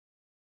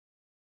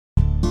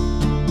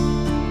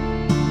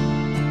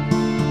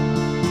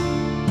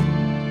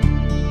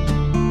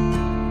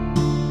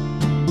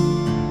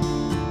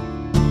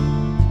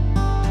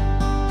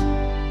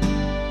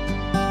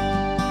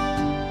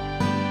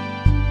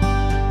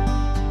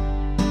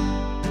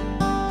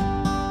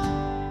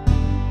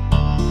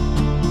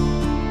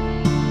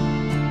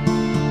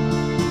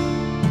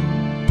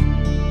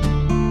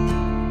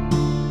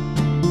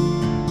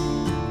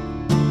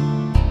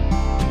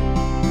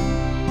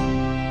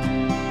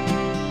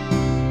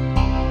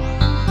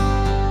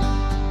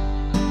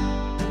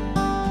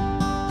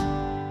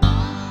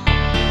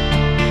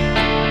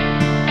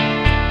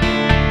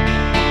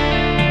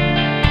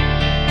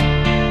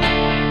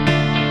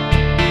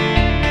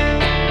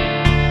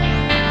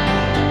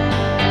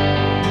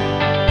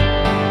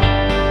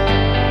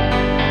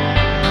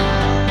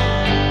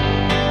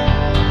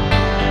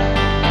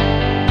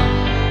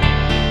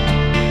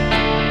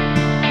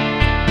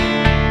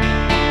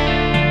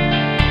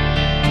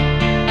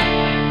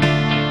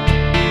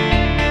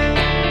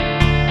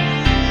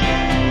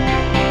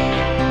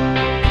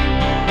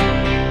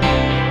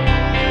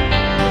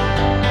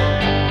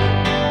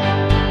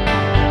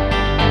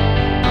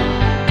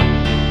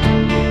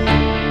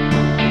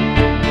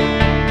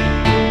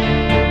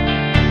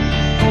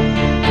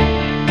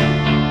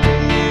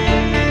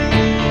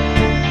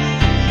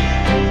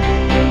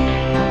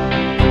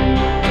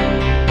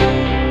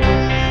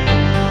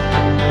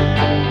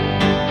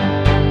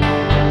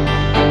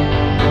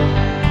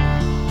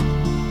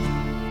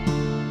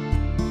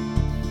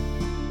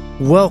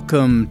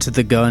Welcome to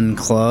the Gun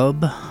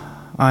Club.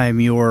 I am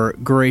your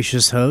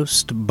gracious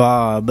host,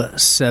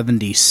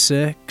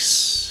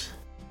 Bob76.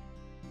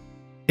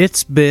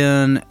 It's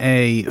been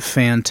a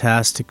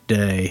fantastic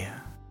day,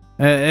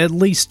 at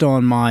least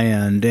on my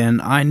end,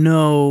 and I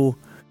know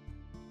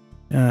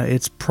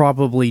it's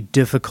probably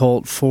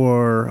difficult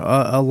for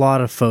a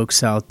lot of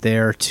folks out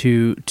there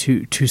to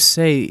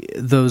say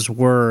those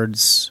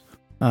words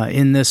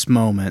in this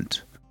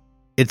moment.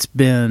 It's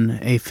been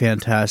a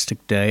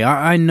fantastic day.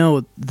 I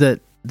know that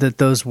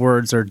those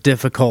words are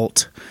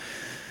difficult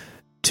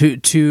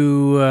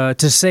to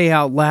say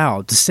out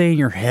loud, to say in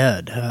your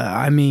head.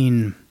 I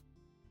mean,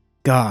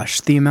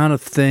 gosh, the amount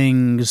of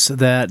things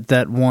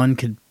that one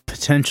could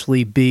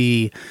potentially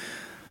be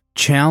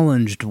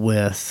challenged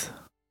with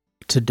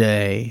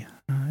today,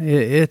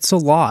 it's a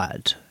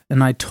lot,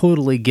 and I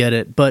totally get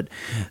it. But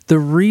the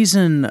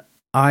reason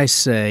I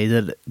say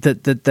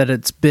that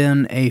it's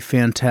been a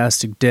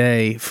fantastic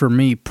day for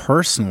me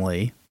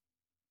personally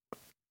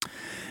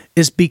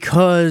is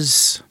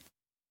because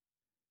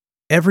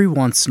every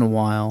once in a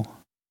while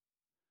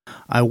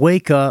I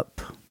wake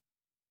up,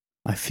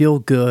 I feel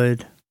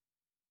good,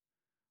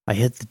 I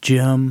hit the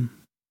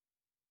gym,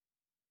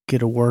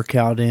 get a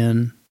workout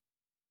in,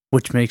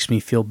 which makes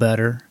me feel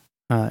better.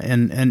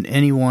 And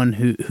anyone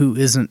who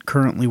isn't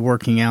currently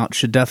working out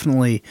should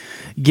definitely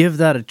give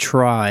that a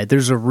try.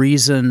 There's a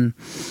reason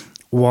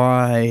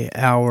why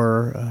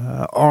our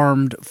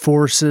armed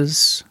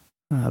forces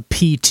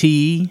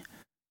PT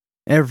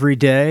every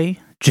day,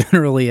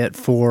 generally at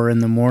 4 in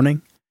the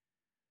morning,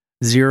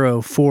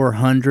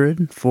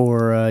 0400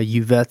 for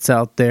you vets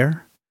out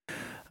there.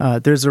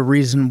 There's a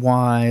reason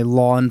why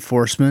law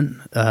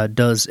enforcement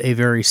does a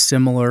very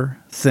similar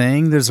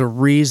thing. There's a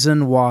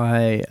reason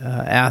why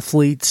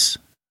athletes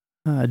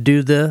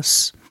do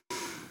this.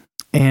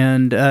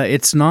 And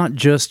it's not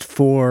just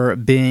for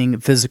being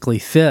physically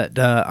fit.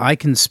 I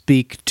can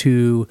speak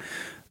to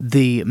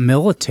the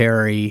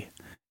military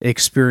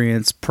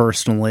experience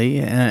personally,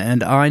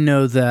 and I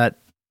know that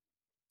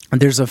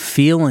there's a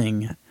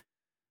feeling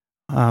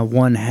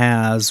one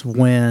has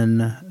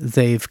when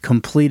they've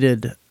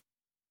completed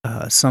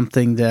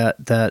something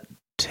that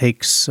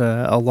takes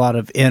a lot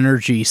of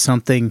energy,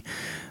 something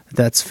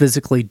that's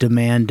physically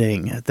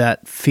demanding.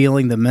 That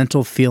feeling, the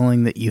mental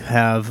feeling that you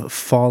have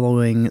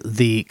following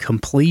the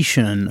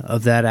completion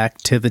of that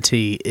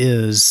activity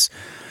it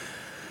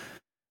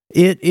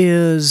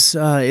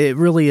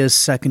really is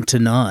second to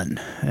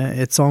none.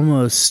 It's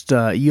almost,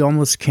 you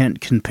almost can't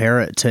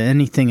compare it to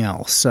anything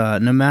else. No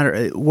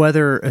matter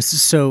whether,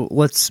 so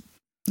let's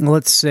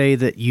say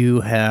that you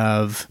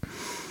have,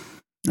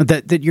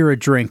 that you're a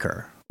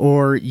drinker,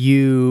 or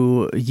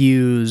you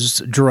use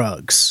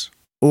drugs,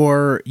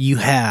 or you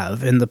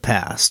have in the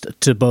past,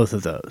 to both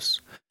of those.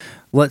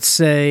 Let's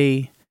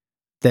say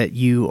that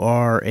you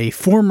are a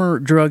former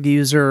drug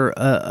user,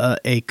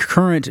 a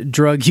current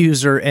drug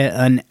user,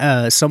 and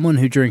someone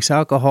who drinks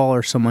alcohol,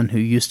 or someone who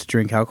used to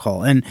drink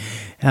alcohol. And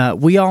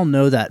we all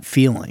know that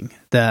feeling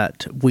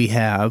that we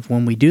have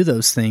when we do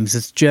those things.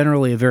 It's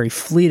generally a very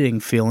fleeting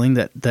feeling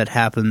that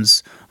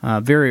happens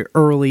very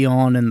early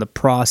on in the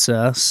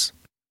process.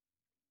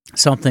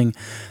 Something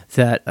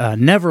that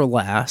never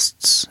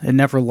lasts. It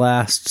never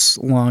lasts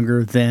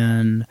longer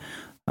than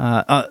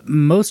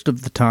most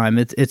of the time.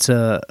 It's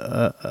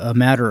a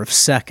matter of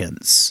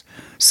seconds.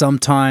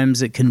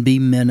 Sometimes it can be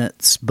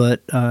minutes,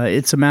 but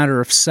it's a matter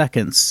of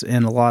seconds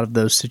in a lot of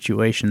those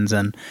situations.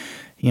 And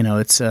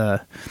it's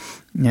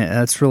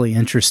really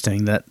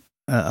interesting that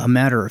a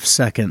matter of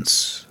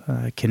seconds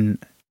can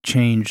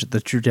change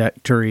the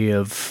trajectory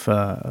of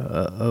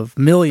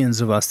millions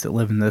of us that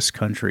live in this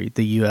country,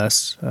 the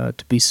U.S.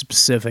 To be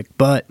specific.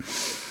 But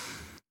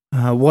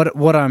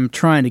what I'm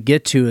trying to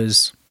get to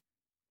is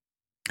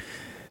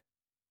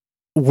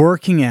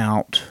working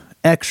out,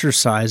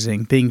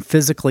 exercising, being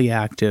physically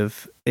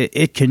active.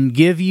 It can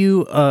give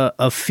you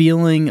a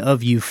feeling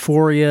of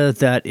euphoria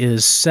that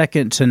is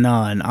second to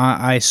none.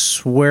 I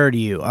swear to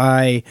you,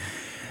 I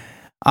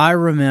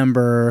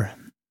remember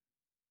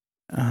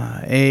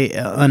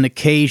an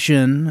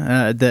occasion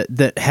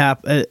that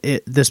happened.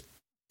 This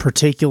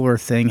particular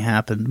thing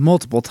happened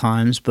multiple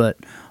times, but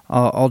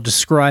I'll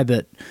describe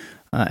it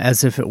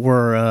as if it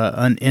were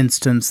an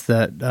instance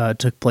that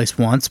took place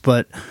once.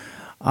 But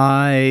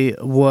I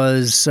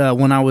was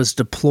when I was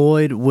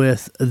deployed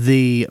with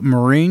the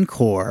Marine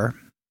Corps.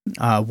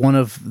 One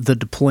of the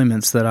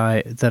deployments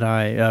that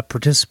I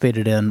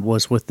participated in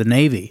was with the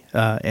Navy,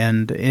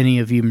 and any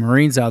of you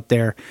Marines out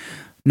there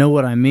know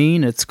what I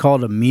mean. It's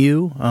called a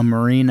MEU, a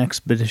Marine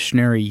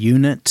Expeditionary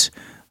Unit.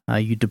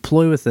 You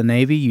deploy with the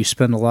Navy. You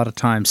spend a lot of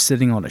time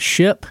sitting on a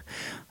ship.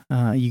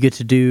 You get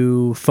to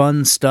do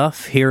fun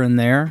stuff here and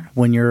there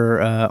when you're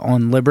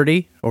on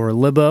liberty or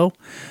libo.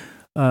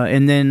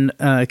 And then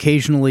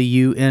occasionally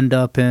you end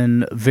up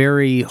in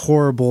very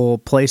horrible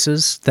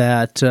places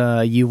that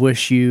you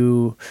wish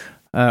you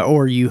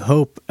or you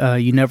hope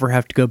you never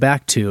have to go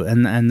back to.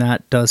 And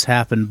that does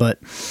happen. But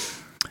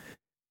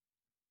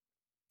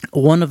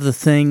one of the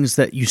things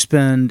that you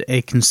spend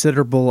a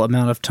considerable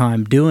amount of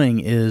time doing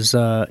is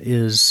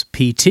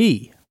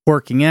PT,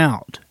 working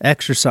out,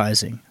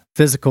 exercising,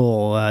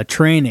 physical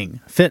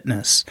training,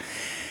 fitness.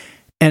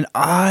 And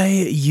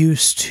I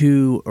used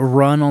to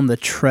run on the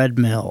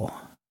treadmill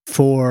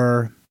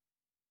for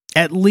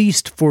at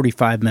least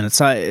 45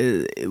 minutes.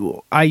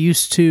 I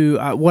used to,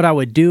 what I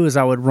would do is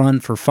I would run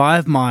for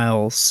 5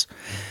 miles,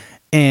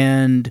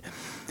 and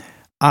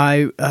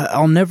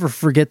I'll never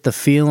forget the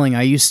feeling.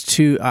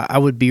 I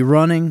would be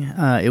running.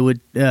 It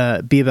would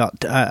be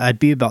I'd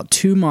be about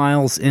 2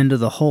 miles into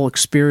the whole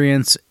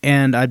experience,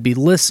 and I'd be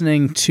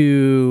listening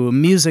to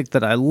music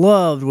that I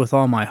loved with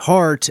all my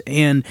heart,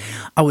 and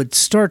I would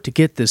start to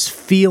get this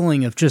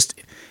feeling of just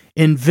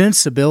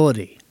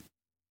invincibility.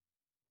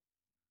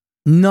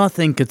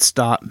 Nothing could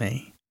stop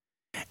me.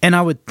 And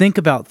I would think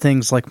about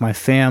things like my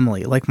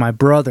family, like my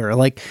brother,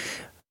 like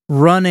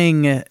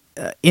running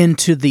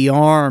into the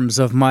arms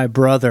of my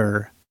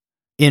brother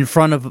in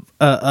front of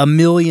a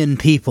million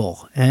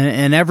people,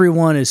 and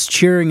everyone is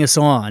cheering us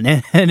on.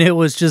 And it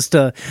was just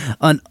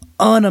an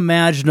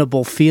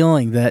unimaginable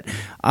feeling that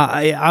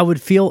I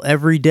would feel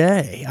every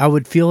day. I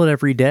would feel it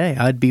every day.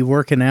 I'd be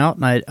working out,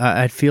 and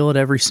I'd feel it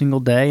every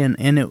single day.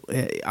 And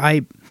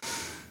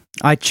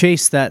I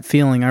chase that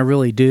feeling. I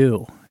really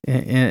do.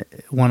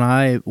 When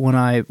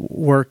I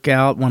work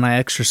out, when I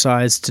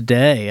exercise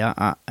today,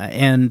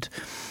 and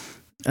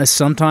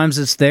sometimes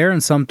it's there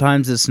and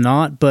sometimes it's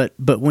not. But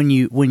when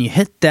you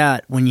hit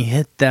that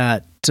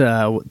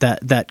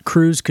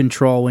cruise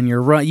control, when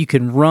you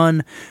can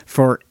run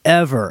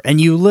forever,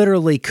 and you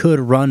literally could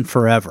run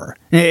forever,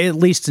 at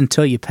least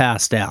until you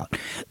passed out.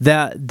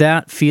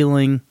 That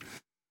feeling,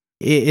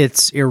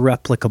 it's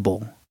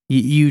irreplicable.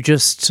 You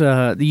just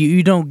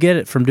you don't get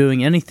it from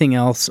doing anything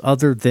else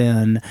other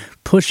than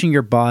pushing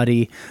your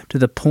body to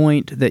the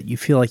point that you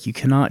feel like you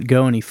cannot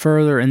go any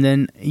further, and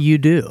then you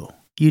do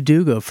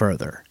go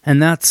further,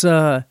 and that's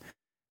a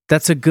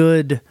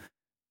good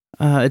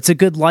it's a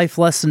good life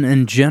lesson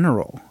in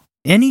general.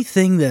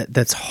 Anything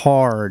that's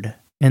hard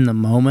in the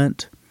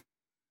moment,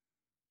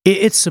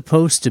 it's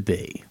supposed to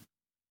be.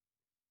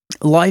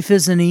 Life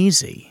isn't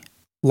easy.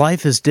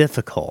 Life is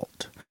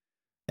difficult.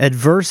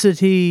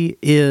 Adversity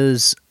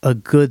is a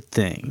good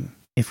thing.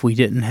 If we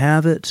didn't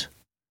have it,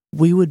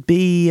 we would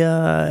be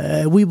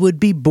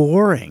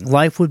boring.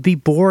 Life would be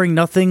boring.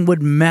 Nothing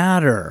would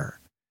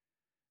matter.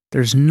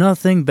 There's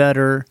nothing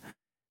better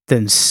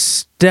than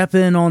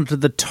stepping onto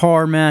the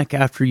tarmac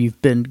after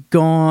you've been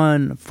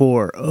gone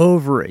for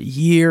over a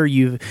year.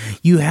 You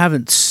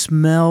haven't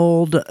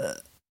smelled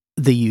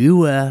the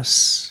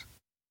U.S.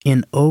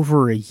 in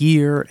over a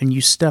year, and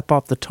you step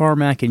off the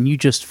tarmac and you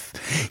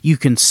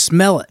can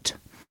smell it.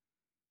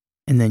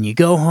 And then you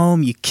go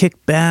home, you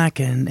kick back,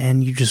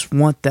 and you just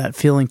want that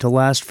feeling to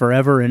last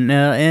forever.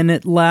 And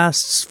it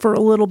lasts for a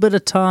little bit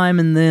of time,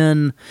 and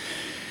then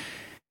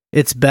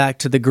it's back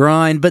to the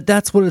grind. But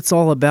that's what it's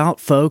all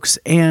about, folks.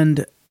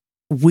 And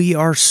we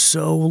are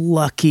so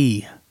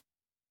lucky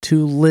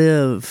to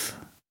live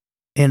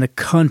in a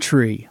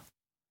country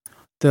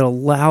that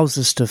allows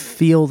us to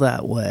feel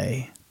that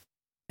way.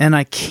 And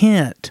I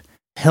can't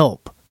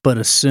help but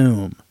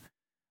assume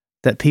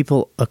that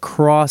people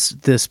across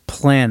this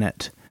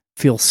planet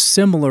feel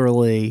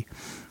similarly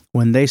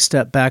when they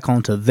step back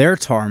onto their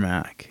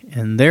tarmac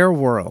in their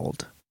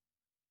world,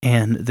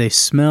 and they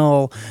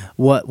smell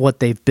what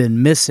they've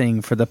been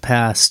missing for the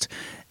past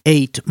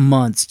 8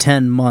 months,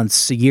 10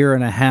 months, a year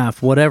and a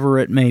half, whatever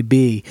it may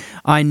be.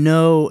 I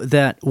know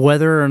that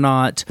whether or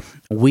not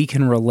we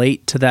can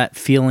relate to that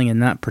feeling in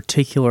that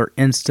particular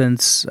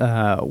instance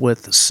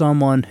with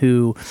someone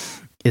who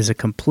is a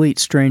complete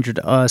stranger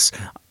to us,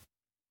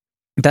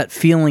 that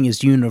feeling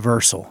is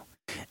universal.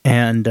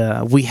 And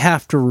we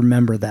have to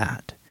remember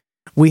that.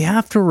 We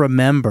have to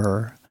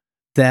remember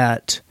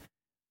that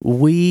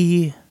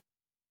we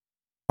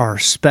are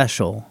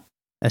special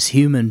as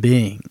human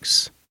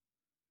beings.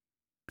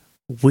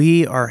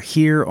 We are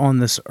here on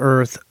this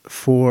earth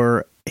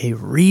for a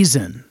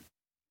reason.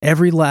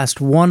 Every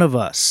last one of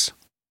us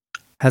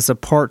has a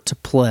part to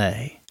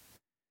play.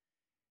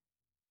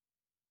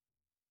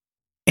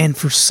 And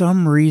for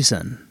some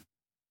reason,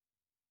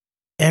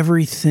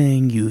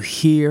 everything you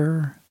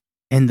hear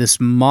in this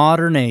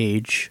modern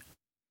age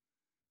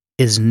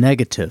is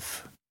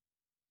negative.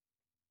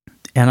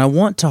 And I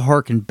want to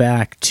hearken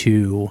back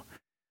to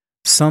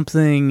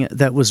something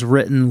that was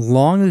written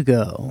long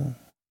ago,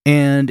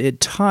 and it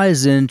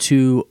ties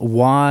into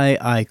why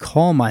I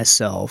call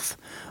myself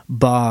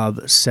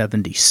Bob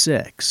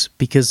 76,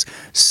 because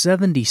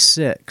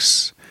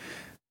 76,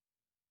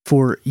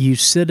 for you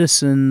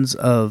citizens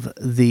of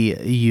the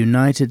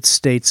United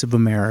States of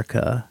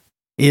America,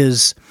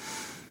 is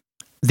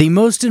the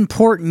most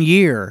important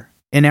year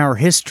in our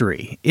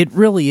history. It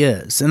really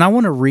is. And I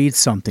want to read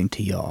something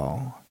to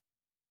y'all.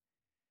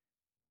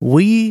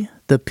 We,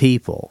 the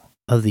people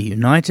of the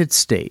United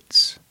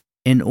States,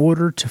 in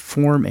order to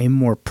form a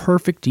more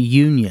perfect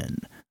union,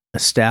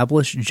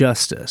 establish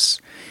justice,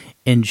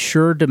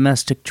 ensure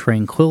domestic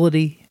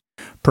tranquility,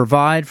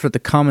 provide for the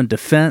common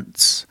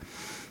defense,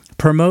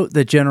 promote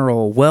the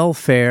general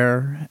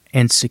welfare,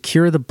 and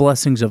secure the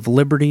blessings of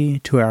liberty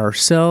to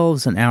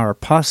ourselves and our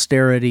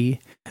posterity,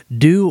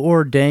 do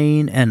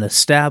ordain and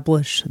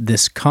establish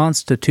this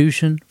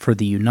Constitution for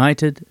the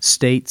United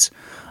States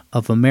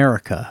of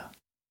America.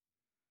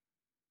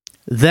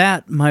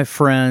 That, my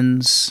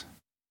friends,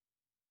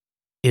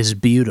 is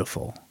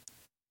beautiful.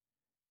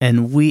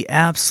 And we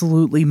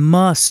absolutely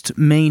must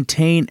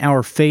maintain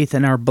our faith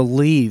and our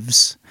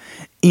beliefs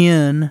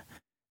in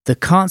the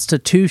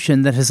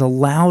Constitution that has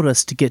allowed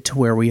us to get to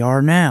where we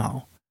are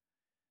now.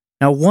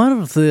 Now, one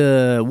of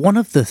the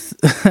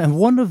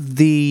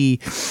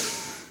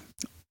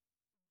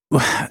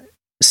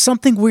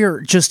something we're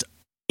just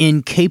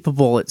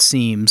incapable, it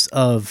seems,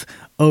 of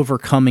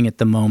overcoming at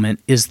the moment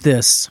is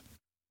this.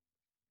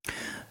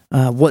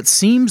 What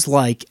seems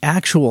like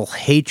actual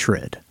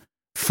hatred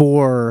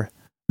for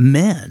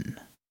men,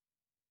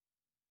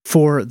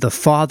 for the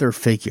father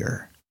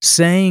figure,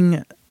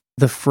 saying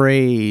the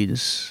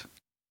phrase,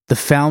 the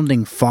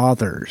founding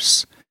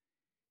fathers,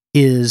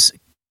 is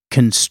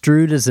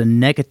construed as a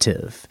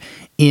negative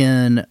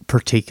in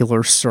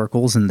particular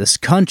circles in this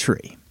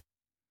country.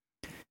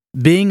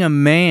 Being a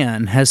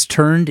man has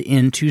turned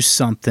into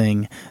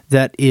something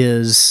that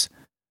is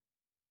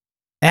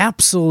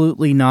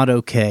absolutely not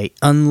okay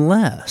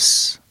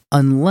unless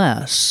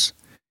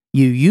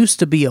you used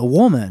to be a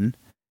woman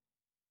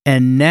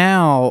and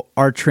now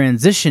are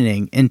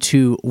transitioning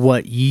into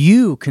what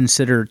you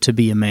consider to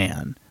be a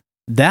man.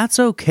 That's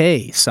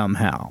okay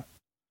somehow.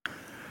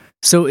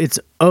 So it's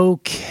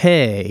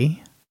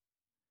okay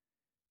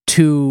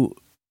to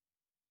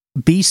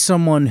be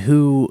someone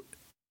who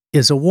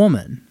is a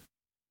woman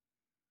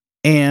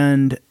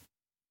and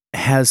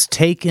has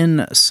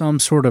taken some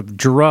sort of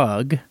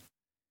drug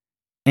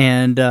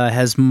and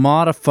has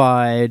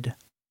modified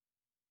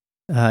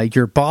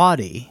your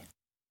body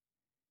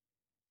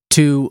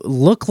to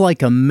look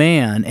like a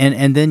man,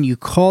 and then you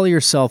call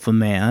yourself a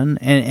man,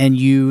 and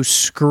you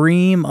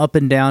scream up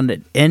and down at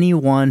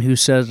anyone who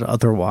says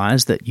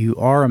otherwise that you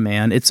are a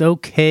man. It's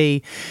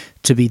okay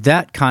to be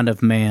that kind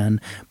of man,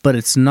 but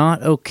it's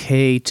not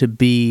okay to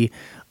be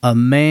a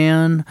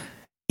man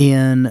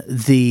in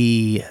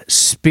the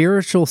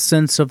spiritual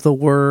sense of the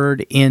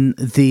word, in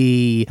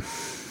the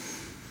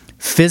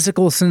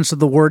physical sense of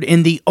the word,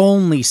 in the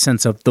only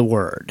sense of the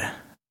word.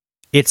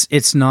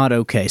 It's not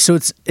okay. So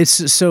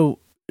it's so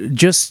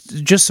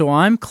just so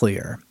I'm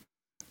clear,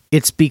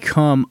 it's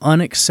become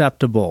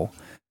unacceptable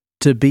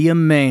to be a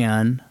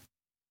man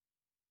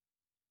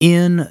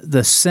in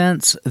the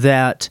sense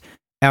that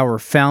our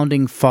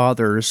founding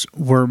fathers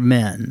were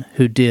men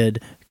who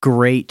did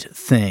great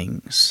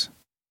things.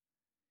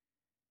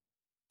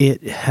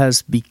 It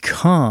has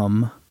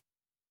become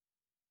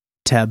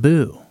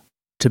taboo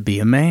to be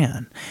a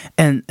man.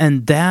 And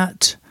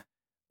that,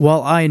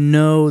 while I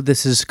know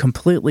this is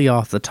completely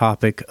off the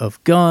topic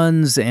of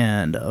guns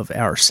and of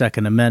our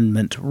Second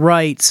Amendment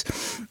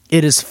rights,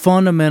 it is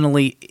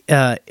fundamentally,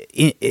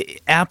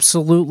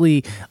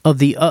 absolutely of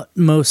the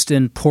utmost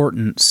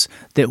importance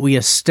that we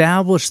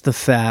establish the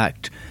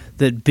fact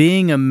that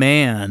being a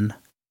man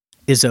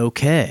is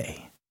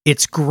okay.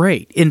 It's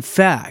great. In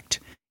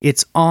fact,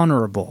 it's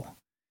honorable.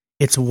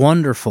 It's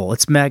wonderful.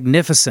 It's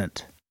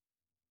magnificent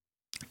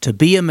to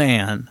be a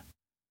man,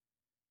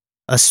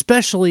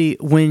 especially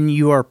when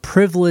you are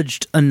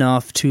privileged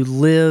enough to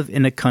live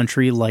in a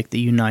country like the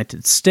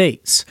United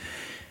States.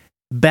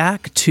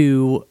 Back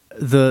to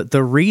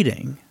the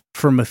reading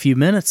from a few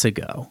minutes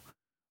ago.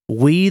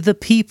 We the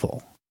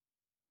people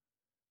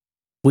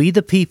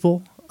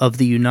of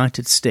the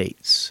United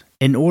States,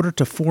 in order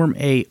to form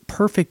a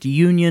perfect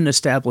union,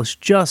 establish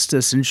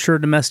justice, ensure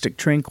domestic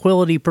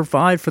tranquility,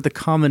 provide for the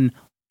common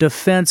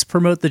defense,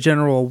 promote the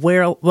general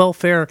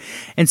welfare,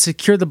 and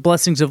secure the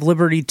blessings of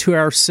liberty to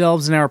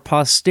ourselves and our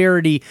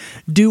posterity,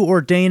 do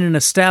ordain and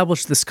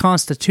establish this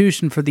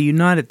Constitution for the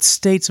United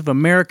States of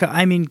America.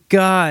 I mean,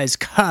 guys,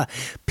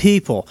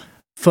 people,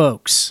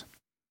 folks,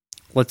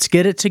 let's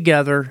get it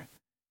together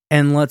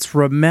and let's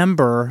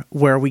remember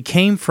where we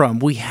came from.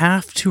 We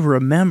have to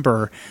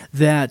remember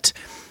that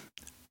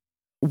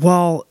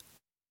while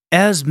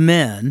as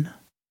men,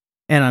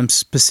 and I'm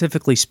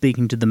specifically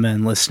speaking to the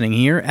men listening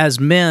here, as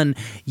men,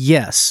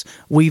 yes,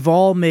 we've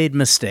all made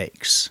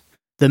mistakes.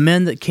 The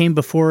men that came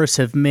before us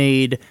have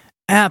made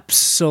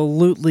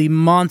absolutely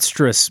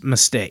monstrous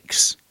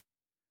mistakes.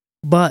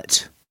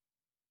 But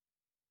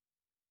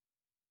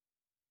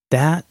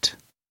that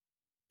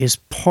is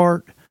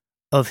part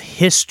of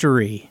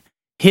history.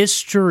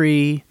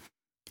 History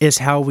is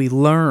how we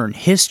learn.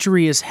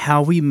 History is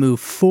how we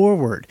move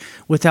forward.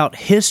 Without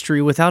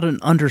history, without an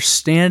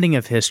understanding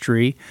of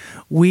history,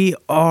 we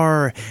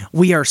are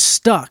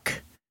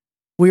stuck.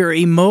 We are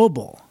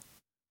immobile.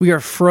 We are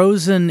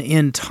frozen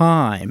in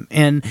time,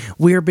 and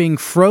we are being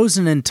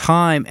frozen in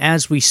time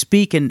as we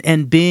speak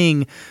and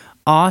being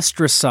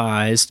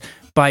ostracized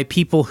by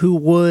people who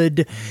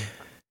would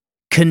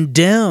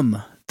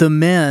condemn the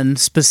men,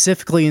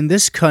 specifically in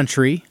this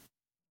country,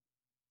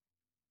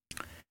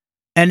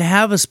 and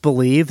have us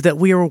believe that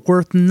we are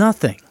worth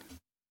nothing.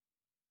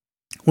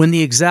 when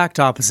the exact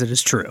opposite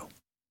is true.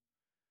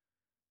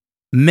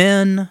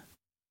 Men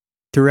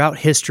throughout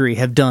history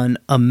have done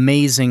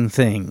amazing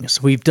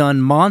things. We've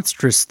done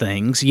monstrous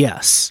things,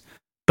 yes.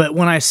 But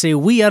when I say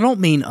we, I don't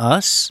mean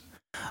us.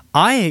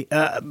 I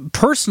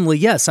personally,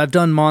 yes, I've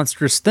done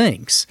monstrous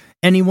things.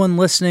 Anyone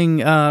listening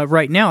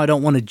right now, I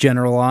don't want to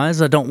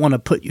generalize. I don't want to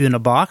put you in a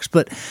box,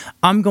 but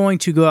I'm going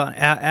to go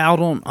out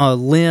on a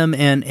limb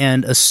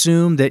and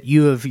assume that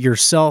you have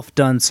yourself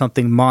done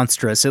something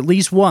monstrous at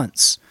least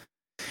once.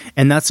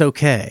 And that's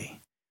okay.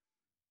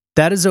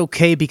 That is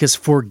okay because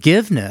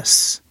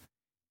forgiveness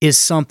is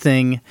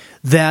something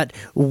that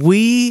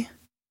we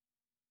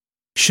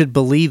should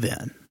believe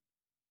in.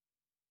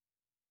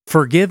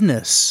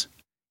 Forgiveness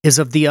is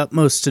of the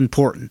utmost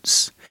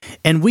importance.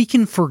 And we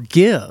can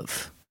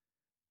forgive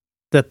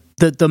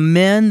the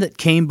men that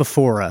came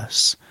before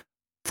us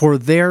for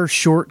their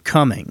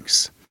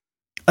shortcomings,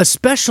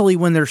 especially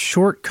when their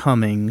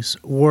shortcomings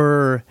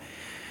were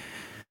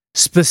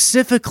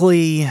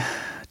specifically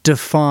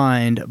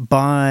defined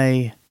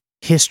by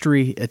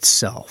history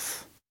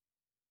itself.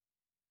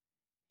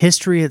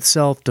 History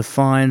itself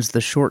defines the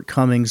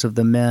shortcomings of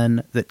the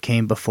men that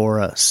came before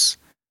us.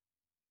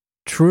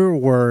 Truer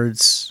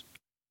words,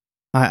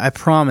 I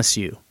promise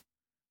you,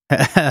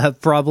 have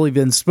probably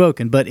been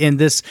spoken, but in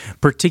this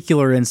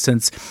particular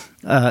instance,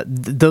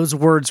 those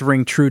words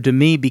ring true to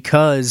me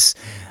because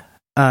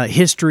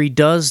history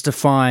does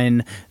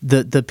define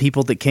the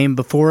people that came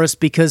before us,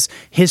 because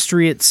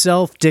history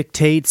itself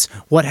dictates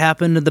what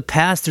happened in the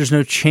past. There's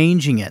no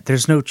changing it.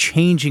 There's no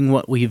changing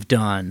what we've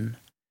done,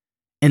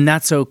 and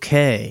that's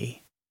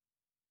okay.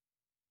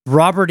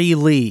 Robert E.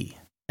 Lee,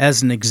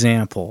 as an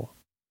example,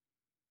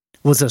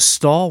 was a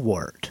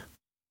stalwart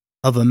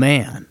of a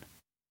man,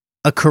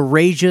 a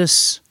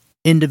courageous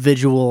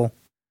individual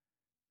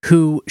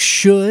who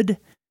should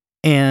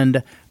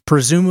and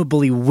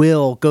presumably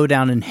will go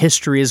down in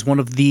history as one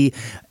of the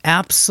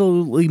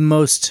absolutely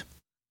most,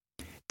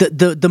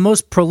 the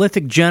most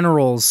prolific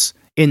generals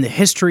in the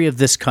history of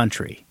this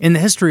country, in the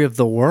history of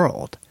the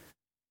world,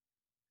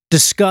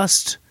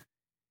 discussed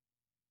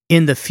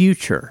in the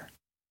future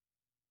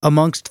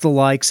amongst the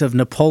likes of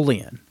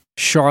Napoleon,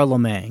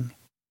 Charlemagne,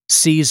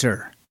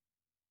 Caesar.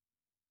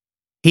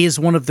 He is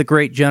one of the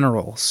great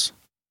generals.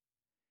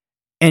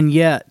 And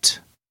yet,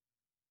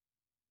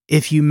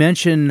 if you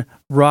mention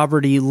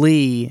Robert E.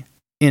 Lee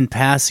in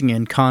passing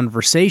in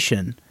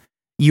conversation,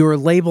 you are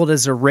labeled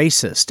as a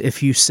racist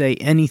if you say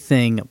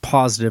anything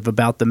positive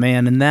about the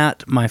man. And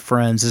that, my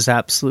friends, is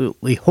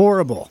absolutely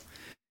horrible.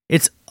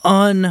 It's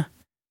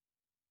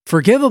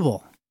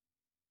unforgivable.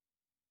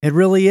 It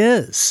really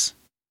is.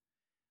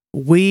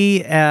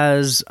 We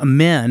as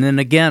men, and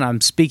again,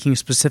 I'm speaking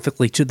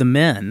specifically to the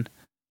men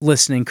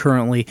listening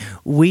currently,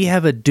 we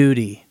have a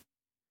duty.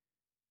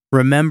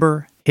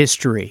 Remember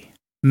history.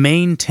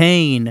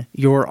 Maintain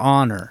your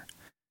honor.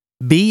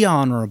 Be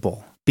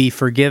honorable. Be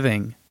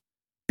forgiving.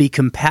 Be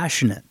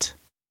compassionate.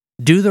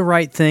 Do the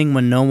right thing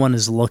when no one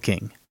is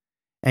looking.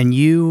 And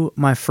you,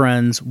 my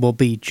friends, will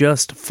be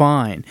just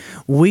fine.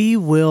 We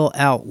will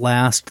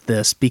outlast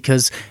this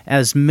because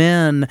as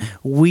men,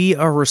 we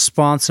are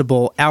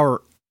responsible.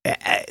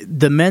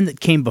 The men that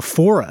came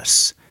before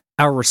us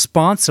are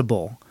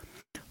responsible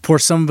for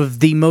some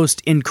of the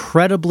most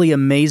incredibly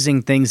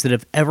amazing things that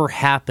have ever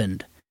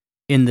happened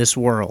in this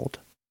world,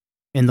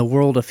 in the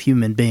world of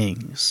human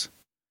beings.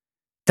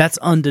 That's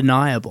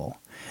undeniable.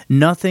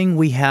 Nothing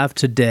we have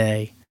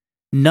today,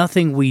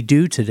 nothing we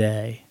do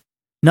today,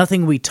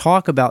 nothing we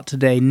talk about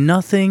today,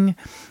 nothing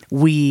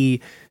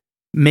we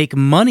make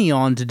money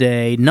on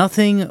today,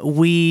 nothing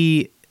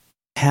we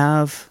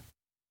have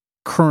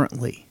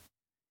currently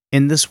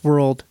in this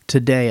world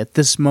today, at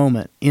this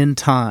moment in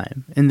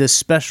time, in this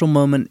special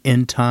moment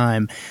in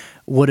time,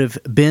 would have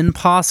been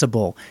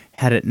possible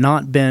had it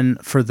not been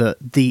for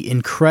the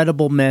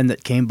incredible men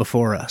that came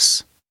before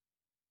us.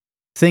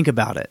 Think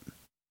about it.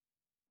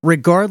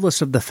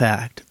 Regardless of the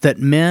fact that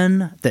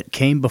men that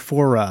came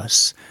before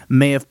us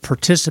may have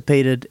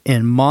participated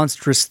in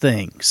monstrous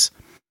things,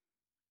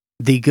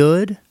 the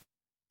good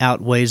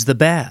outweighs the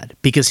bad,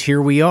 because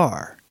here we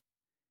are.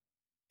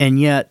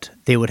 And yet,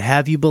 they would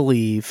have you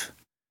believe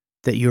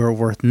that you are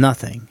worth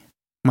nothing.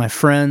 My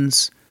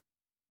friends,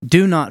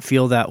 do not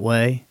feel that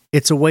way.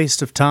 It's a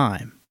waste of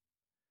time.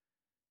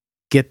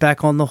 Get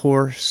back on the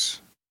horse.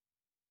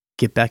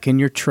 Get back in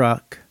your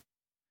truck.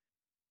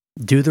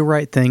 Do the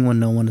right thing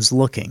when no one is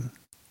looking.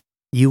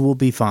 You will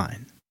be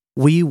fine.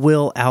 We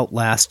will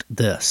outlast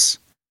this.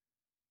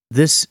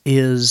 This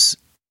is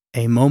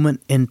a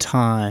moment in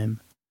time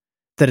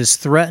that is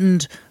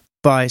threatened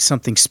by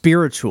something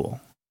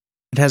spiritual.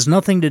 It has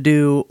nothing to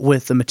do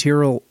with the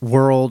material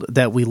world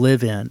that we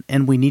live in,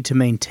 and we need to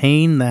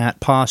maintain that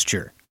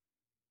posture.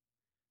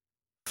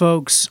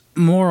 Folks,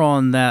 more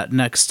on that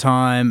next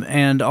time,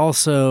 and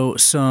also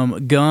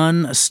some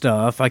gun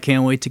stuff. I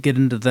can't wait to get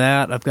into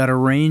that. I've got a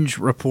range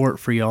report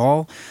for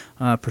y'all,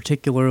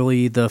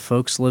 particularly the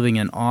folks living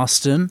in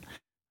Austin.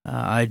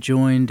 I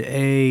joined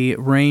a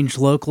range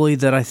locally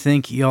that I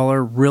think y'all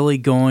are really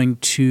going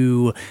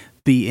to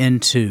be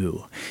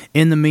into.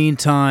 In the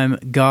meantime,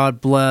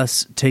 God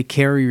bless. Take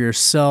care of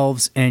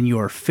yourselves and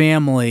your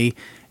family,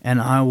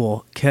 and I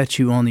will catch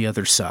you on the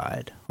other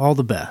side. All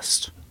the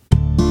best.